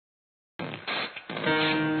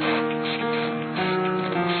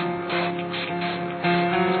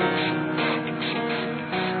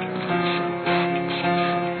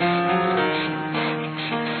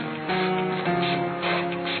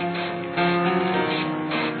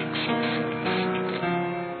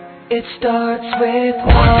It starts with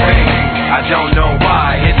one thing. I don't know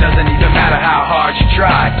why. It doesn't even matter how hard you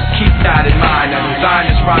try. Keep that in mind. I designed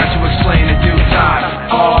this rhyme to explain in due time.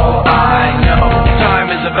 All I know, time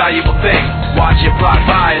is a valuable thing. Watch it fly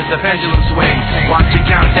by as the pendulum swings. Watch it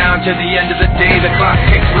count down to the end of the day. The clock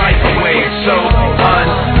takes life away. It's so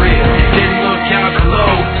unreal. Didn't look out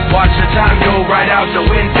below. Watch the time go right out the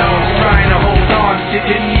window. Trying to hold on,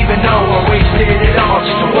 didn't even know I wasted it all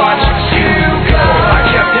just to watch you go. I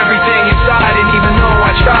kept everything inside, and even though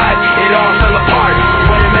I tried, it all fell apart.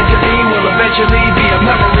 What it meant to be will eventually be a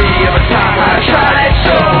memory of a time I tried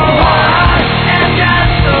so hard and got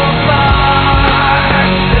so far,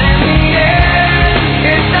 but in the end,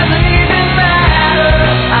 it doesn't even matter.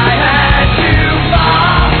 I had to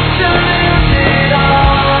fall to lose it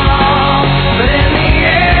all, but in the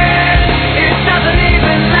end, it doesn't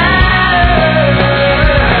even matter.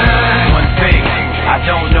 One thing, I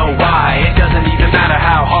don't know why. It doesn't even matter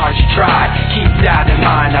how hard you try. Keep that in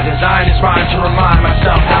mind. I designed this rhyme to remind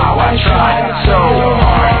myself how I tried so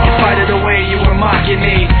hard. In spite of the way you were mocking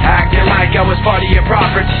me, acting like I was part of your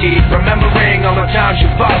property, remembering all the times you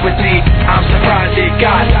fought with me, I'm surprised it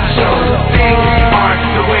got so. Things aren't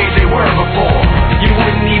the way they were before. You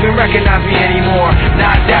wouldn't even recognize me anymore.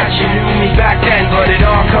 Not that you knew me back then, but it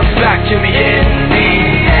all comes back to me in the